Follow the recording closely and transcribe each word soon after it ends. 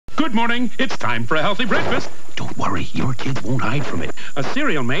Good morning. It's time for a healthy breakfast. Don't worry, your kids won't hide from it. A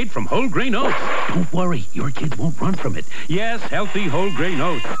cereal made from whole grain oats. Don't worry, your kids won't run from it. Yes, healthy whole grain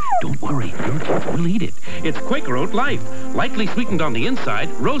oats. Don't worry, your kids will eat it. It's Quaker Oat Life. Lightly sweetened on the inside,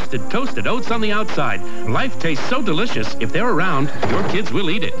 roasted, toasted oats on the outside. Life tastes so delicious, if they're around, your kids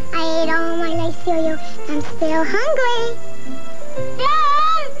will eat it. I ate all my life cereal. I'm still hungry.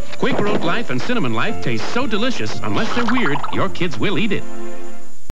 Mom! Quaker Oat Life and Cinnamon Life taste so delicious, unless they're weird, your kids will eat it.